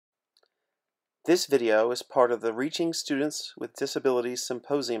This video is part of the Reaching Students with Disabilities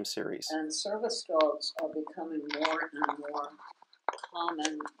Symposium series. And service dogs are becoming more and more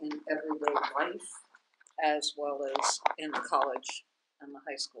common in everyday life, as well as in college and the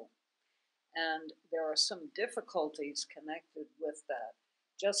high school. And there are some difficulties connected with that.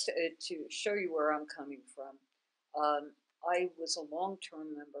 Just to show you where I'm coming from, I was a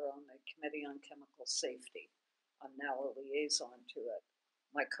long-term member on the Committee on Chemical Safety. I'm now a liaison to it.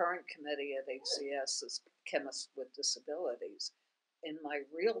 My current committee at HCS is Chemists with Disabilities. In my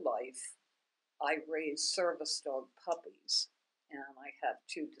real life, I raise service dog puppies, and I have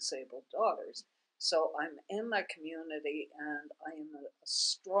 2 disabled daughters. So I'm in my community, and I am a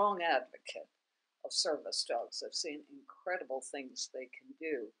strong advocate of service dogs. I've seen incredible things they can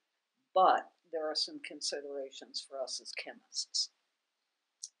do, but there are some considerations for us as chemists.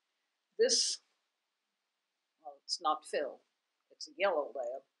 This, well, it's not Phil, it's a yellow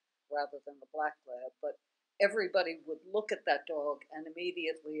lab rather than the black lab, but everybody would look at that dog and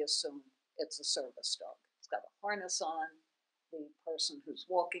immediately assume it's a service dog. It's got a harness on. The person who's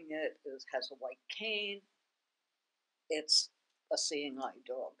walking it has a white cane. It's a seeing eye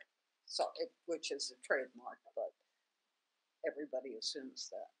dog, which is a trademark, but everybody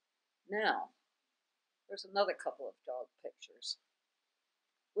assumes that. Now, there's another couple of dog pictures.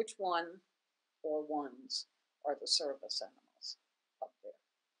 Which one or ones are the service animals up there?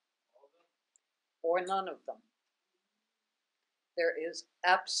 Or none of them? There is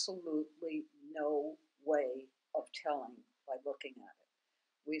absolutely no way of telling by looking at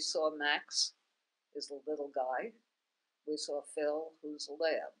it. We saw Max is a little guy. We saw Phil, who's a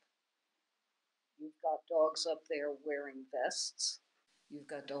lab. You've got dogs up there wearing vests. You've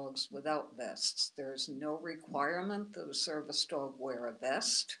got dogs without vests. There's no requirement that a service dog wear a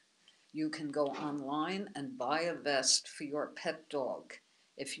vest. You can go online and buy a vest for your pet dog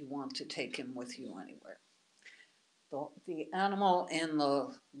if you want to take him with you anywhere. The animal in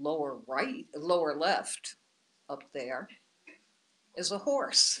the lower left up there is a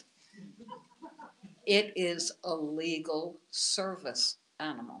horse. It is a legal service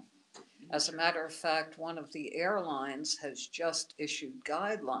animal. As a matter of fact, one of the airlines has just issued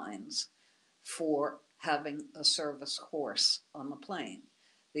guidelines for having a service horse on the plane.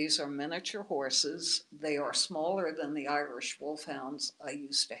 These are miniature horses. They are smaller than the Irish wolfhounds I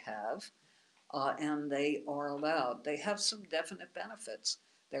used to have, and they are allowed. They have some definite benefits.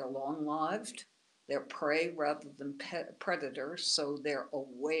 They're long-lived. They're prey rather than predators, so they're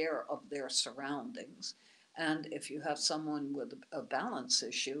aware of their surroundings. And if you have someone with a balance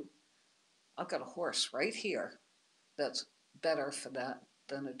issue, I've got a horse right here that's better for that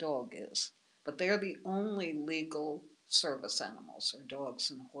than a dog is. But they're the only legal service animals, or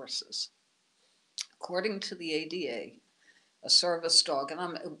dogs and horses. According to the ADA, a service dog,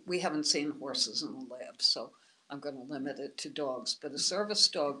 and we haven't seen horses in the lab, so I'm going to limit it to dogs, but a service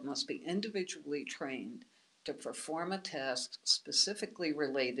dog must be individually trained to perform a task specifically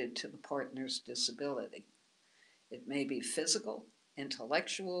related to the partner's disability. It may be physical,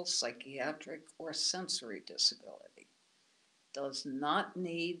 intellectual, psychiatric, or sensory disability. Does not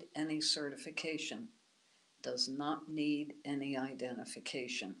need any certification, does not need any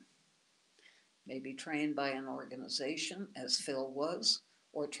identification. May be trained by an organization, as Phil was,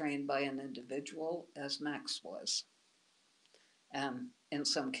 or trained by an individual, as Max was. And in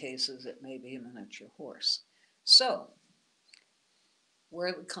some cases, it may be a miniature horse. So,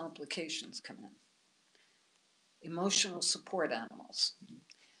 where the complications come in. Emotional support animals.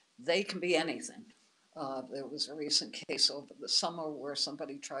 They can be anything. There was a recent case over the summer where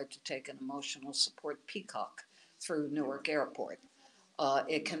somebody tried to take an emotional support peacock through Newark Airport.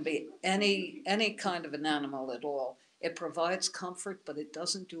 It can be any kind of an animal at all. It provides comfort, but it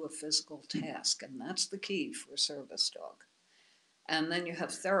doesn't do a physical task, and that's the key for a service dog. And then you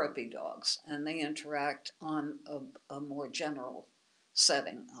have therapy dogs, and they interact on a more general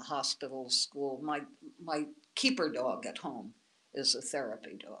setting, a hospital, school. My keeper dog at home is a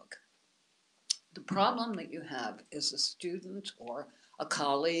therapy dog. The problem that you have is a student or a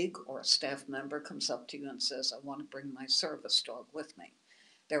colleague or a staff member comes up to you and says, I want to bring my service dog with me.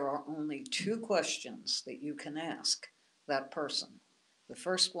 There are only 2 questions that you can ask that person. The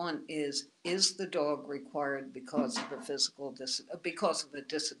first one is the dog required because of a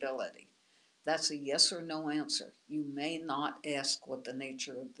disability? That's a yes or no answer. You may not ask what the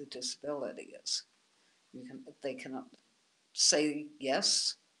nature of the disability is. They can say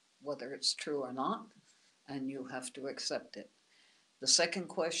yes, whether it's true or not, and you have to accept it. The second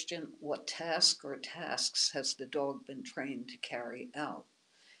question, what task or tasks has the dog been trained to carry out?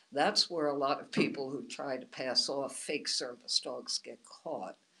 That's where a lot of people who try to pass off fake service dogs get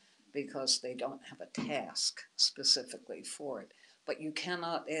caught. because they don't have a task specifically for it. But you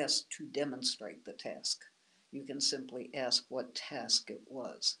cannot ask to demonstrate the task. You can simply ask what task it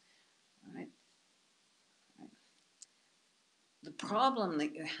was. All right? The problem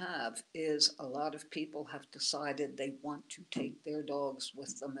that you have is a lot of people have decided they want to take their dogs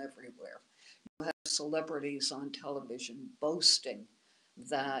with them everywhere. You have celebrities on television boasting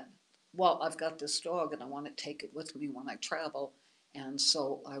that, well, I've got this dog and I want to take it with me when I travel, and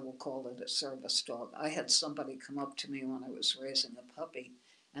so I will call it a service dog. I had somebody come up to me when I was raising a puppy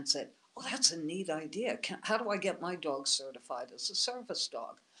and said, well, that's a neat idea. How do I get my dog certified as a service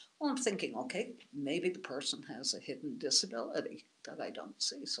dog? Well, I'm thinking, okay, maybe the person has a hidden disability that I don't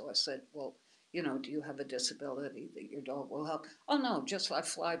see. So I said, well, you know, do you have a disability that your dog will help? Oh, no, just I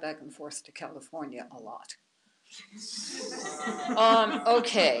fly back and forth to California a lot.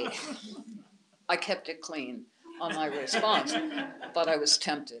 Okay. I kept it clean on my response, but I was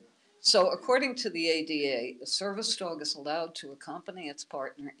tempted. So according to the ADA, a service dog is allowed to accompany its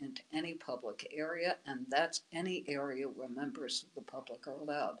partner into any public area, and that's any area where members of the public are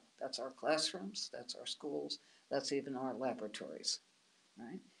allowed. That's our classrooms, that's our schools, that's even our laboratories,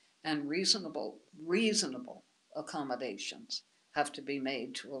 right? And reasonable accommodations have to be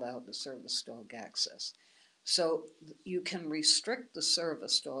made to allow the service dog access. So you can restrict the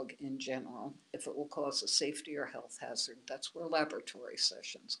service dog in general if it will cause a safety or health hazard. That's where laboratory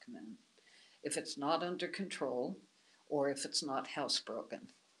sessions come in. If it's not under control, or if it's not housebroken.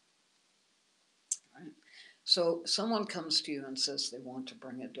 Right? So someone comes to you and says they want to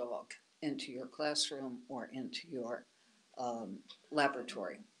bring a dog into your classroom or into your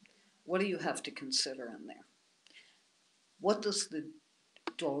laboratory. What do you have to consider in there? What does the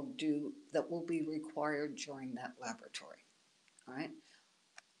dog do that will be required during that laboratory? All right.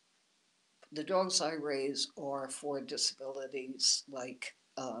 The dogs I raise are for disabilities like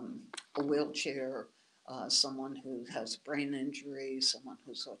a wheelchair, someone who has brain injury, someone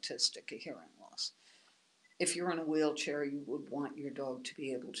who's autistic, a hearing loss. If you're in a wheelchair, you would want your dog to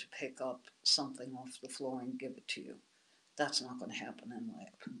be able to pick up something off the floor and give it to you. That's not going to happen in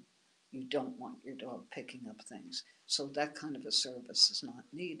lab. You don't want your dog picking up things. So that kind of a service is not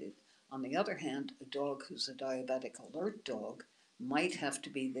needed. On the other hand, a dog who's a diabetic alert dog might have to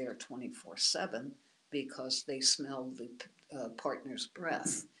be there 24/7 because they smell the partner's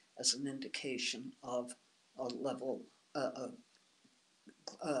breath as an indication of a level,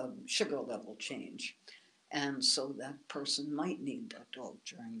 sugar level change. And so that person might need that dog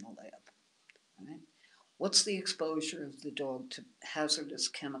during the lab. Right? What's the exposure of the dog to hazardous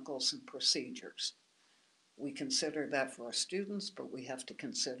chemicals and procedures? We consider that for our students, but we have to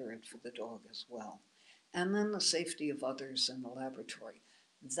consider it for the dog as well. And then the safety of others in the laboratory.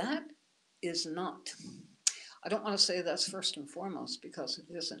 That is not, I don't want to say that's first and foremost because it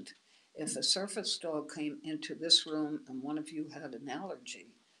isn't. If a service dog came into this room and one of you had an allergy,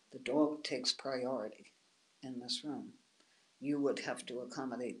 the dog takes priority in this room. You would have to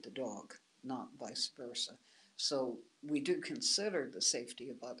accommodate the dog, not vice versa. So we do consider the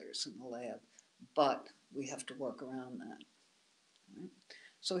safety of others in the lab, but we have to work around that. Right?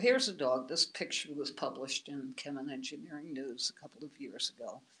 So here's a dog. This picture was published in Chem and Engineering News a couple of years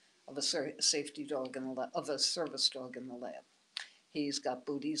ago of a safety dog in the lab, of a service dog in the lab. He's got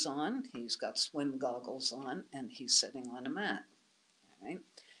booties on, he's got swim goggles on, and he's sitting on a mat. Right?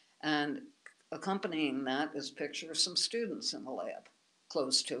 And accompanying that is a picture of some students in the lab.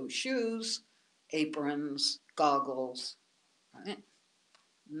 Closed-toe shoes, aprons, goggles, right?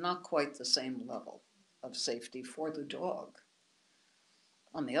 Not quite the same level of safety for the dog.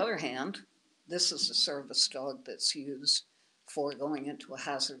 On the other hand, this is a service dog that's used for going into a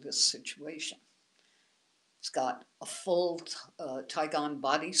hazardous situation. He's got a full Tygon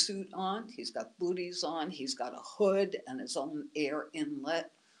bodysuit on, he's got booties on, he's got a hood and his own air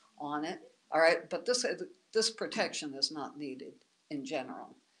inlet on it. All right, but this protection is not needed in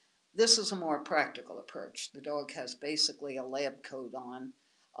general. This is a more practical approach. The dog has basically a lab coat on.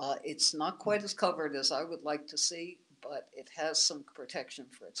 It's not quite as covered as I would like to see, but it has some protection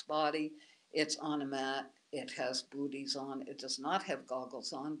for its body. It's on a mat. It has booties on. It does not have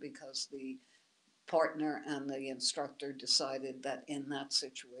goggles on because the partner and the instructor decided that in that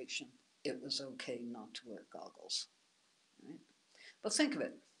situation, it was okay not to wear goggles. Right? But think of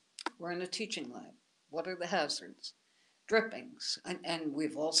it. We're in a teaching lab. What are the hazards? Drippings, and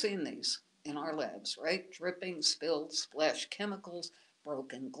we've all seen these in our labs, right? Drippings, spills, splash chemicals,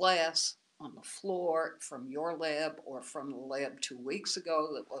 broken glass on the floor from your lab or from the lab 2 weeks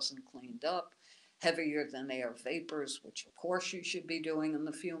ago that wasn't cleaned up, heavier than air vapors, which of course you should be doing in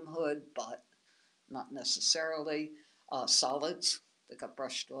the fume hood, but not necessarily. Solids that got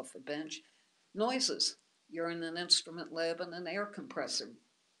brushed off a bench. Noises. You're in an instrument lab and an air compressor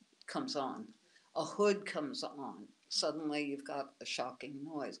comes on. A hood comes on. Suddenly you've got a shocking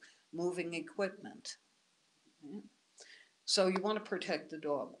noise. Moving equipment. Right? So you want to protect the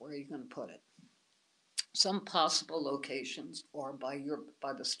dog. Where are you going to put it? Some possible locations are by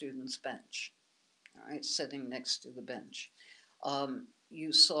the student's bench, all right, sitting next to the bench.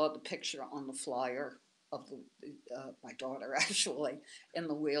 You saw the picture on the flyer of my daughter actually in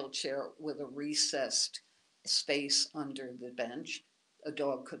the wheelchair with a recessed space under the bench. A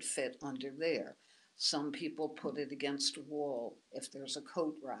dog could fit under there. Some people put it against a wall. If there's a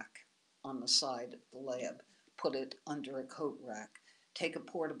coat rack on the side of the lab, put it under a coat rack. Take a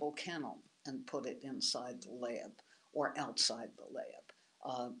portable kennel and put it inside the lab or outside the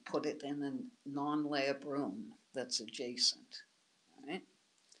lab. Put it in a non-lab room that's adjacent, right?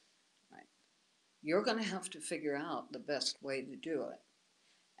 Right. You're going to have to figure out the best way to do it.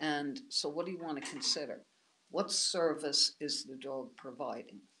 And so what do you want to consider? What service is the dog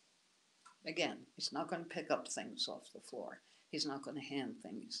providing? Again, he's not going to pick up things off the floor. He's not going to hand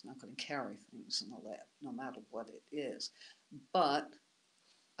things. He's not going to carry things in the lab, no matter what it is. But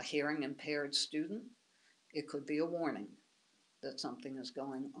a hearing impaired student, it could be a warning that something is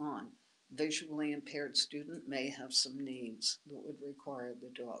going on. Visually impaired student may have some needs that would require the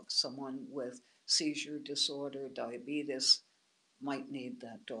dog. Someone with seizure disorder, diabetes might need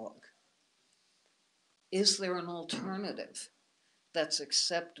that dog. Is there an alternative that's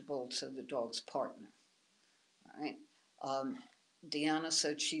acceptable to the dog's partner? All right. Deanna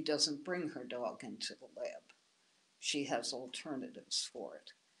said she doesn't bring her dog into the lab. She has alternatives for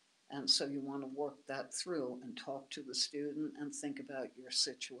it. And so you want to work that through and talk to the student and think about your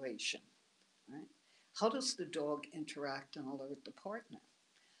situation. Right? How does the dog interact and alert the partner?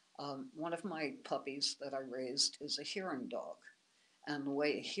 One of my puppies that I raised is a hearing dog. And the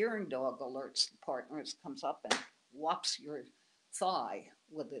way a hearing dog alerts the partner is it comes up and whops your thigh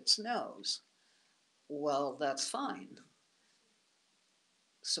with its nose. Well, that's fine.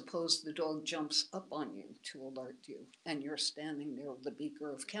 Suppose the dog jumps up on you to alert you and you're standing there with a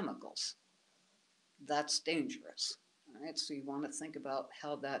beaker of chemicals. That's dangerous. All right, so you want to think about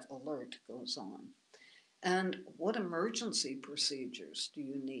how that alert goes on. And what emergency procedures do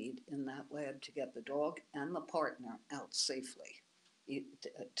you need in that lab to get the dog and the partner out safely,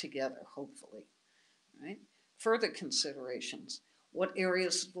 together, hopefully. Right? Further considerations, what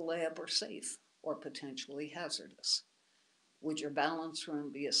areas of the lab are safe or potentially hazardous? Would your balance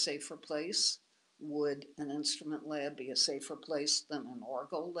room be a safer place? Would an instrument lab be a safer place than an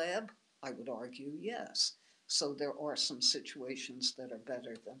orgo lab? I would argue yes. So there are some situations that are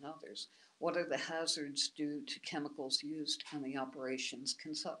better than others. What are the hazards due to chemicals used and the operations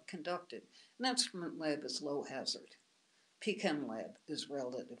conducted? An instrument lab is low hazard. PChem lab is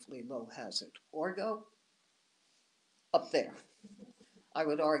relatively low hazard. Orgo, up there. I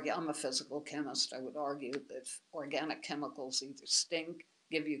would argue, I'm a physical chemist, I would argue that organic chemicals either stink,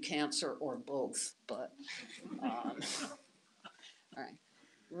 give you cancer, or both, but, all right.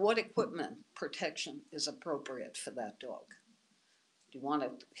 What equipment protection is appropriate for that dog? Do you want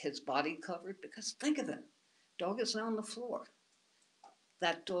his body covered? Because think of it, dog is on the floor.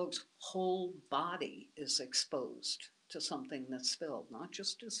 That dog's whole body is exposed to something that's spilled, not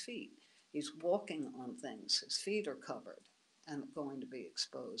just his feet. He's walking on things, his feet are covered and going to be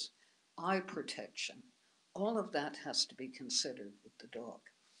exposed. Eye protection, all of that has to be considered with the dog.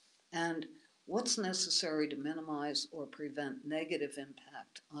 And what's necessary to minimize or prevent negative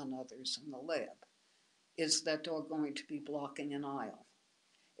impact on others in the lab? Is that dog going to be blocking an aisle?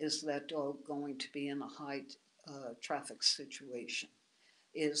 Is that dog going to be in a high traffic situation?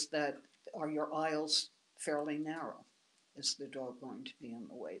 Are your aisles fairly narrow? Is the dog going to be in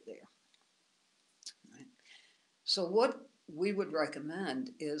the way there? Right. So what we would recommend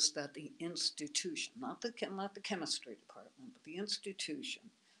is that the institution, not the chemistry department, but the institution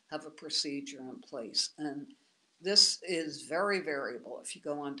have a procedure in place. And this is very variable. If you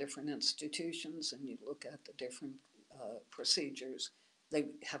go on different institutions and you look at the different procedures, they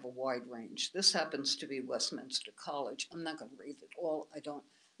have a wide range. This happens to be Westminster College. I'm not going to read it all. I don't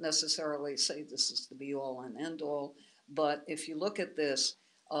necessarily say this is the be-all and end-all, but if you look at this,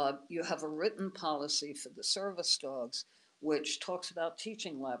 you have a written policy for the service dogs, which talks about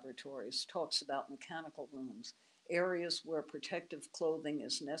teaching laboratories, talks about mechanical rooms, areas where protective clothing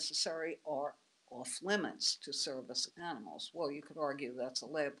is necessary are off limits to service animals. Well, you could argue that's a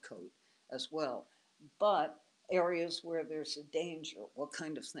lab coat as well, but areas where there's a danger, what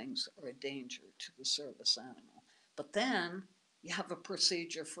kind of things are a danger to the service animal? But then you have a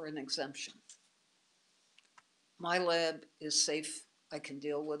procedure for an exemption. My lab is safe I can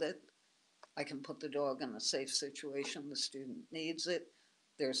deal with it. I can put the dog in a safe situation. The student needs it.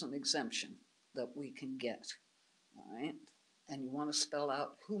 There's an exemption that we can get, all right? And you want to spell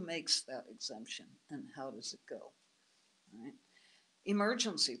out who makes that exemption and how does it go, all right?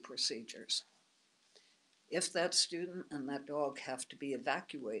 Emergency procedures. If that student and that dog have to be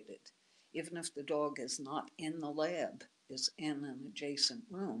evacuated, even if the dog is not in the lab, is in an adjacent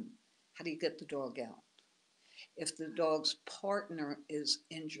room, how do you get the dog out? If the dog's partner is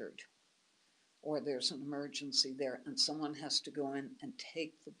injured, or there's an emergency there and someone has to go in and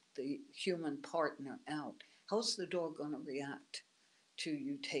take the human partner out, how's the dog going to react to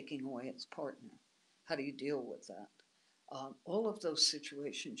you taking away its partner? How do you deal with that? All of those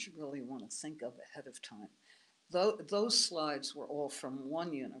situations you really want to think of ahead of time. Those slides were all from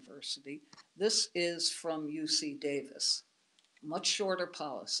one university. This is from UC Davis. Much shorter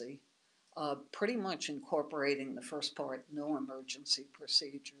policy, pretty much incorporating the first part, no emergency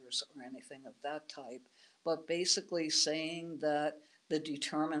procedures or anything of that type, but basically saying that the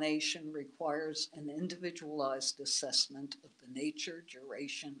determination requires an individualized assessment of the nature,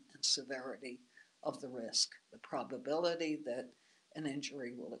 duration, and severity of the risk, the probability that an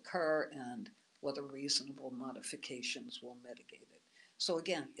injury will occur, and whether reasonable modifications will mitigate it. So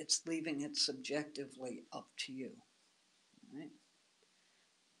again, it's leaving it subjectively up to you. Right?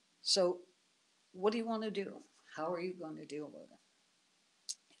 So what do you want to do? How are you going to deal with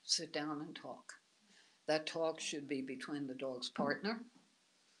it? Sit down and talk. That talk should be between the dog's partner,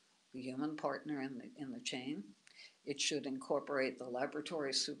 the human partner in the chain. It should incorporate the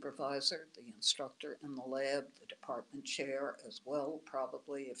laboratory supervisor, the instructor in the lab, the department chair as well,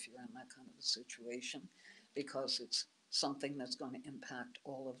 probably if you're in that kind of a situation, because it's something that's going to impact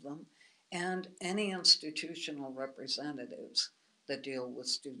all of them, and any institutional representatives that deal with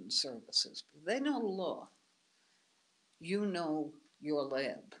student services. They know the law. You know your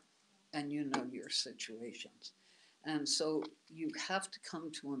lab, and you know your situations. And so you have to come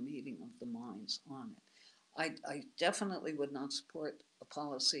to a meeting of the minds on it. I definitely would not support a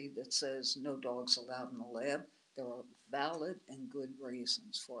policy that says no dogs allowed in the lab. There are valid and good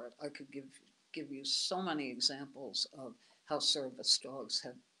reasons for it. I could give you so many examples of how service dogs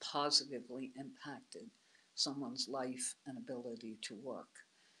have positively impacted someone's life and ability to work.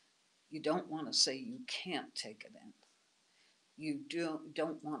 You don't want to say you can't take it in. You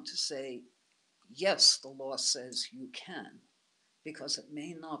don't want to say, yes, the law says you can, because it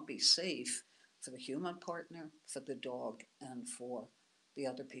may not be safe for the human partner, for the dog, and for the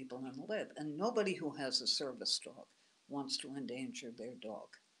other people in the lab. And nobody who has a service dog wants to endanger their dog.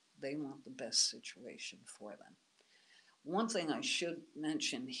 They want the best situation for them. One thing I should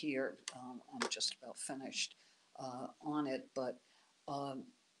mention here, I'm just about finished on it, but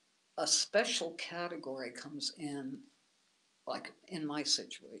a special category comes in, like in my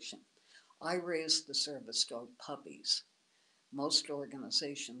situation. I raised the service dog puppies. Most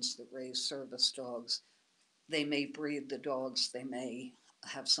organizations that raise service dogs, they may breed the dogs, they may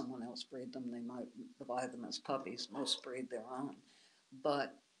have someone else breed them, they might buy them as puppies, most breed their own.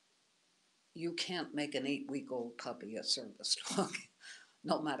 But you can't make an 8-week-old puppy a service dog,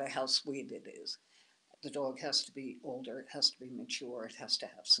 no matter how sweet it is. The dog has to be older, it has to be mature, it has to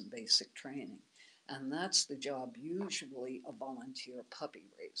have some basic training. And that's the job usually of volunteer puppy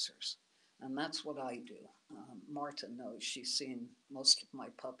raisers. And that's what I do. Marta knows, she's seen most of my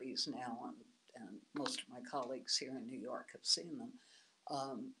puppies now, and most of my colleagues here in New York have seen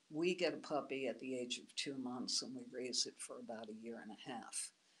them. We get a puppy at the age of 2 months and we raise it for about 1.5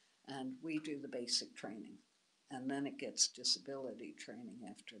 years. And we do the basic training. And then it gets disability training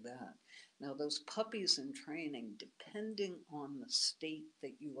after that. Now those puppies in training, depending on the state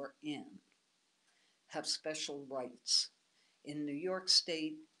that you are in, have special rights. In New York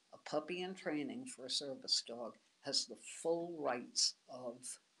State, a puppy in training for a service dog has the full rights of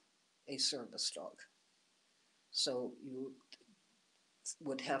a service dog. So you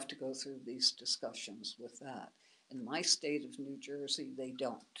would have to go through these discussions with that. In my state of New Jersey, they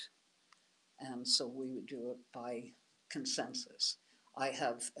don't. And so we would do it by consensus. I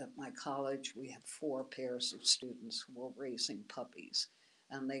have, at my college, we have 4 pairs of students who are raising puppies,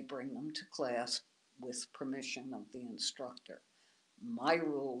 and they bring them to class with permission of the instructor. My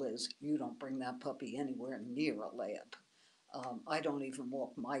rule is you don't bring that puppy anywhere near a lab. I don't even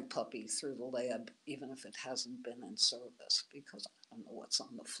walk my puppy through the lab, even if it hasn't been in service, because I don't know what's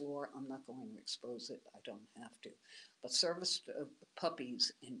on the floor. I'm not going to expose it. I don't have to. But service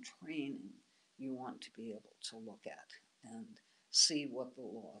puppies in training, you want to be able to look at and see what the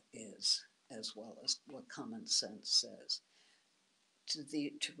law is, as well as what common sense says.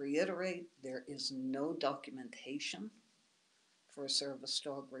 To reiterate, there is no documentation for a service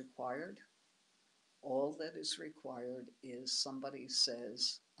dog required. All that is required is somebody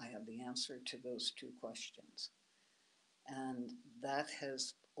says, I have the answer to those two questions. And that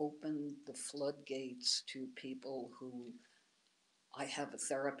has opened the floodgates to people who, I have a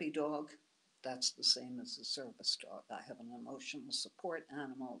therapy dog, that's the same as a service dog. I have an emotional support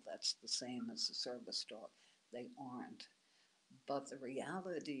animal, that's the same as a service dog. They aren't. But the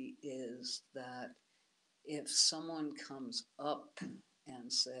reality is that if someone comes up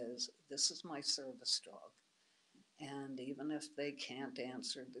and says, this is my service dog, and even if they can't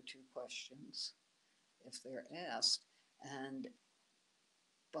answer the two questions, if they're asked,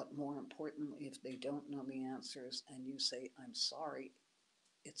 but more importantly, if they don't know the answers and you say, I'm sorry,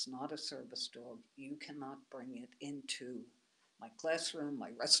 it's not a service dog, you cannot bring it into my classroom,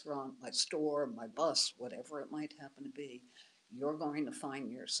 my restaurant, my store, my bus, whatever it might happen to be, you're going to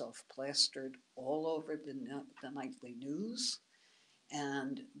find yourself plastered all over the nightly news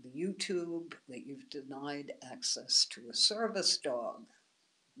and the YouTube that you've denied access to a service dog.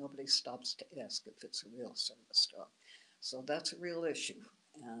 Nobody stops to ask if it's a real service dog. So that's a real issue.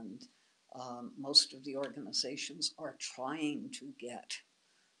 And most of the organizations are trying to get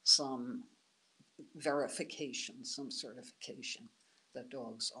some verification, some certification that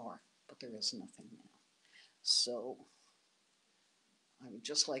dogs are, but there is nothing now. So I would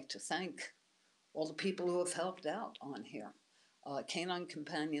just like to thank all the people who have helped out on here. Canine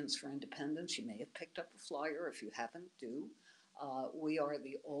Companions for Independence, you may have picked up a flyer. If you haven't, do. We are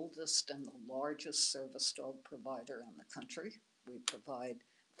the oldest and the largest service dog provider in the country. We provide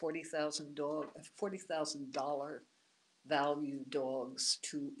 $40,000 value dogs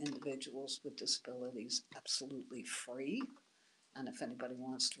to individuals with disabilities absolutely free. And if anybody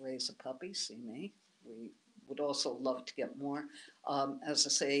wants to raise a puppy, see me. We would also love to get more. As I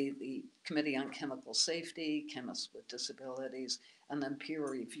say, the Committee on Chemical Safety, Chemists with Disabilities, and then peer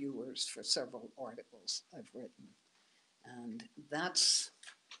reviewers for several articles I've written. And that's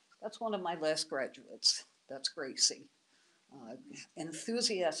one of my last graduates. That's Gracie,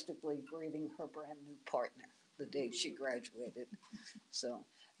 enthusiastically greeting her brand new partner the day she graduated. So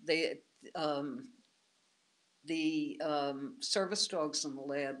the service dogs in the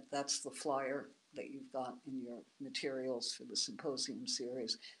lab, that's the flyer that you've got in your materials for the symposium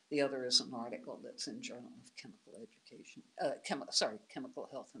series. The other is an article that's in Journal of Chemical Education, Chemical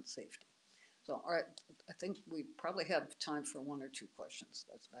Health and Safety. So, all right, I think we probably have time for one or two questions.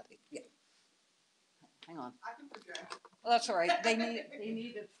 That's about it. Yeah. Hang on. I can project. Well, that's all right. They need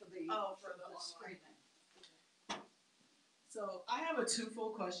it for the streaming. So I have a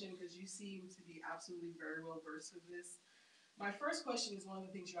twofold question because you seem to be absolutely very well versed with this. My first question is one of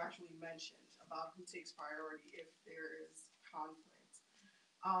the things you actually mentioned about who takes priority if there is conflict.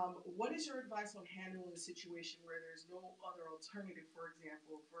 What is your advice on handling a situation where there's no other alternative, for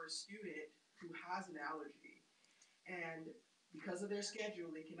example, for a student who has an allergy and because of their schedule,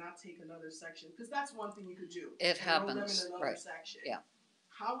 they cannot take another section? Because that's one thing you could do. It happens, them in another right? Section. Yeah.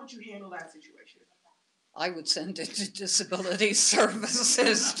 How would you handle that situation? I would send it to Disability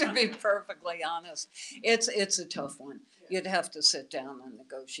Services, to be perfectly honest. It's a tough one. Yeah. You'd have to sit down and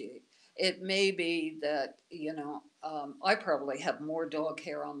negotiate. It may be that, I probably have more dog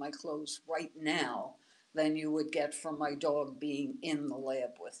hair on my clothes right now than you would get from my dog being in the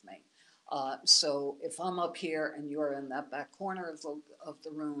lab with me. So if I'm up here and you're in that back corner of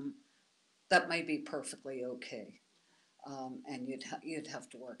the room, that may be perfectly okay. And you'd have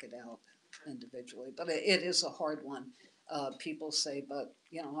to work it out individually, but it is a hard one. People say, but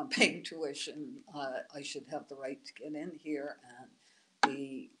I'm paying tuition, I should have the right to get in here, and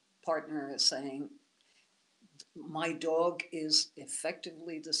the partner is saying, my dog is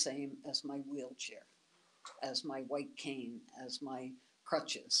effectively the same as my wheelchair, as my white cane, as my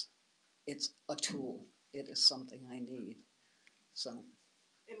crutches. It's a tool. It is something I need. So.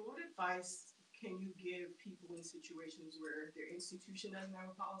 And what advice can you give people in situations where their institution doesn't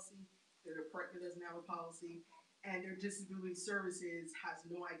have a policy, their department doesn't have a policy, and their disability services has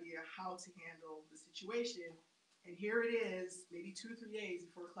no idea how to handle the situation? And here it is, maybe 2 or 3 days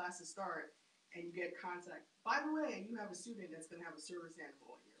before classes start, and you get contact. By the way, you have a student that's going to have a service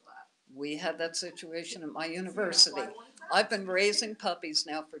animal in your lap. We had that situation at my university. I've been raising puppies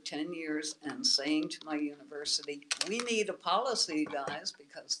now for 10 years and saying to my university, we need a policy, guys,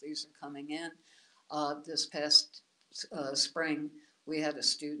 because these are coming in. This past spring, we had a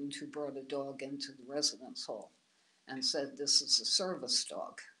student who brought a dog into the residence hall and said, this is a service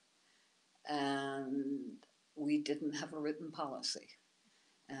dog. And we didn't have a written policy.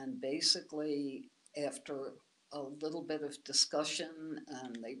 And basically, after a little bit of discussion,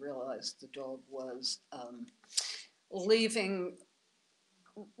 and they realized the dog was leaving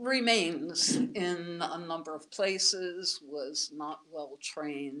remains in a number of places, was not well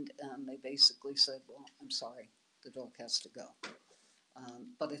trained, and they basically said, well, I'm sorry, the dog has to go.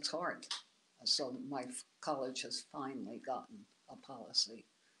 But it's hard. So my college has finally gotten a policy.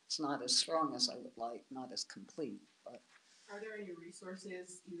 It's not as strong as I would like, not as complete, but Are there any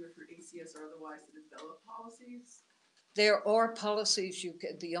resources, either for ACS or otherwise, to develop policies? there are policies you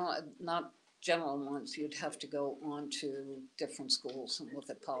could, not general ones, you'd have to go on to different schools and look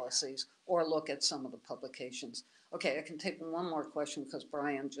at policies or look at some of the publications. Okay, I can take one more question because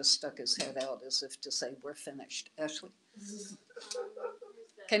Brian just stuck his head out as if to say we're finished. Ashley?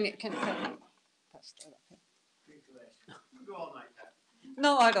 Can you pass that up here? Go all night, Pat.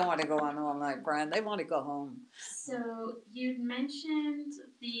 No, I don't want to go on all night, Brian. They want to go home. So you'd mentioned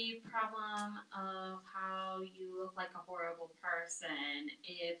the problem of how you look like a horrible person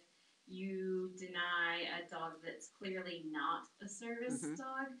if you deny a dog that's clearly not a service Mhm.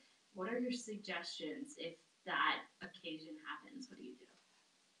 dog. What are your suggestions if that occasion happens? What do you do?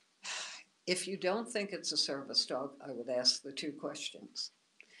 If you don't think it's a service dog, I would ask the two questions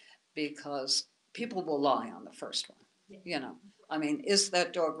because people will lie on the first one. You know, I mean, is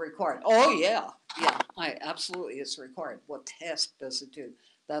that dog required? Oh, yeah, I absolutely, it's required. What task does it do?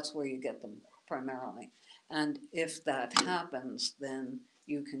 That's where you get them primarily. And if that happens, then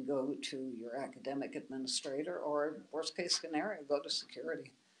you can go to your academic administrator or worst case scenario, go to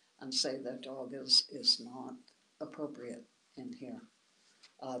security and say that dog is not appropriate in here.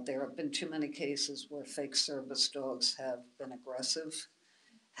 There have been too many cases where fake service dogs have been aggressive,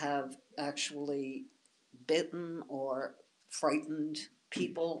 have actually bitten or frightened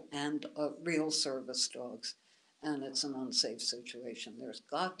people and real service dogs, and it's an unsafe situation. There's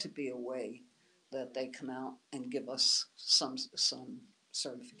got to be a way that they come out and give us some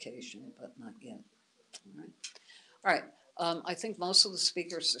certification, but not yet. All right. I think most of the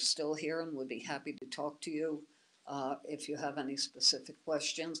speakers are still here and would be happy to talk to you if you have any specific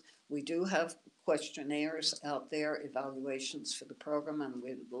questions. We do have questionnaires out there, evaluations for the program, and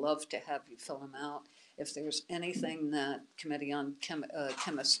we'd love to have you fill them out. If there's anything that Committee on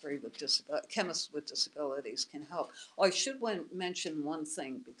Chemistry with Chemists with Disabilities can help. Oh, I should mention one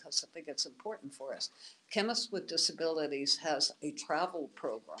thing because I think it's important for us. Chemists with Disabilities has a travel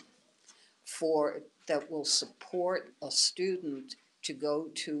program that will support a student to go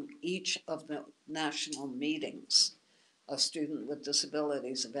to each of the national meetings, a student with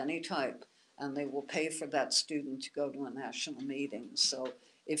disabilities of any type, and they will pay for that student to go to a national meeting. So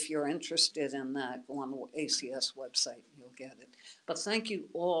if you're interested in that, go on the ACS website, you'll get it. But thank you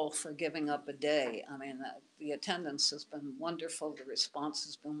all for giving up a day. I mean, the attendance has been wonderful, the response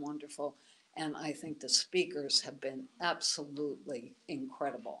has been wonderful, and I think the speakers have been absolutely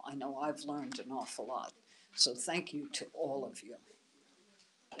incredible. I know I've learned an awful lot. So thank you to all of you.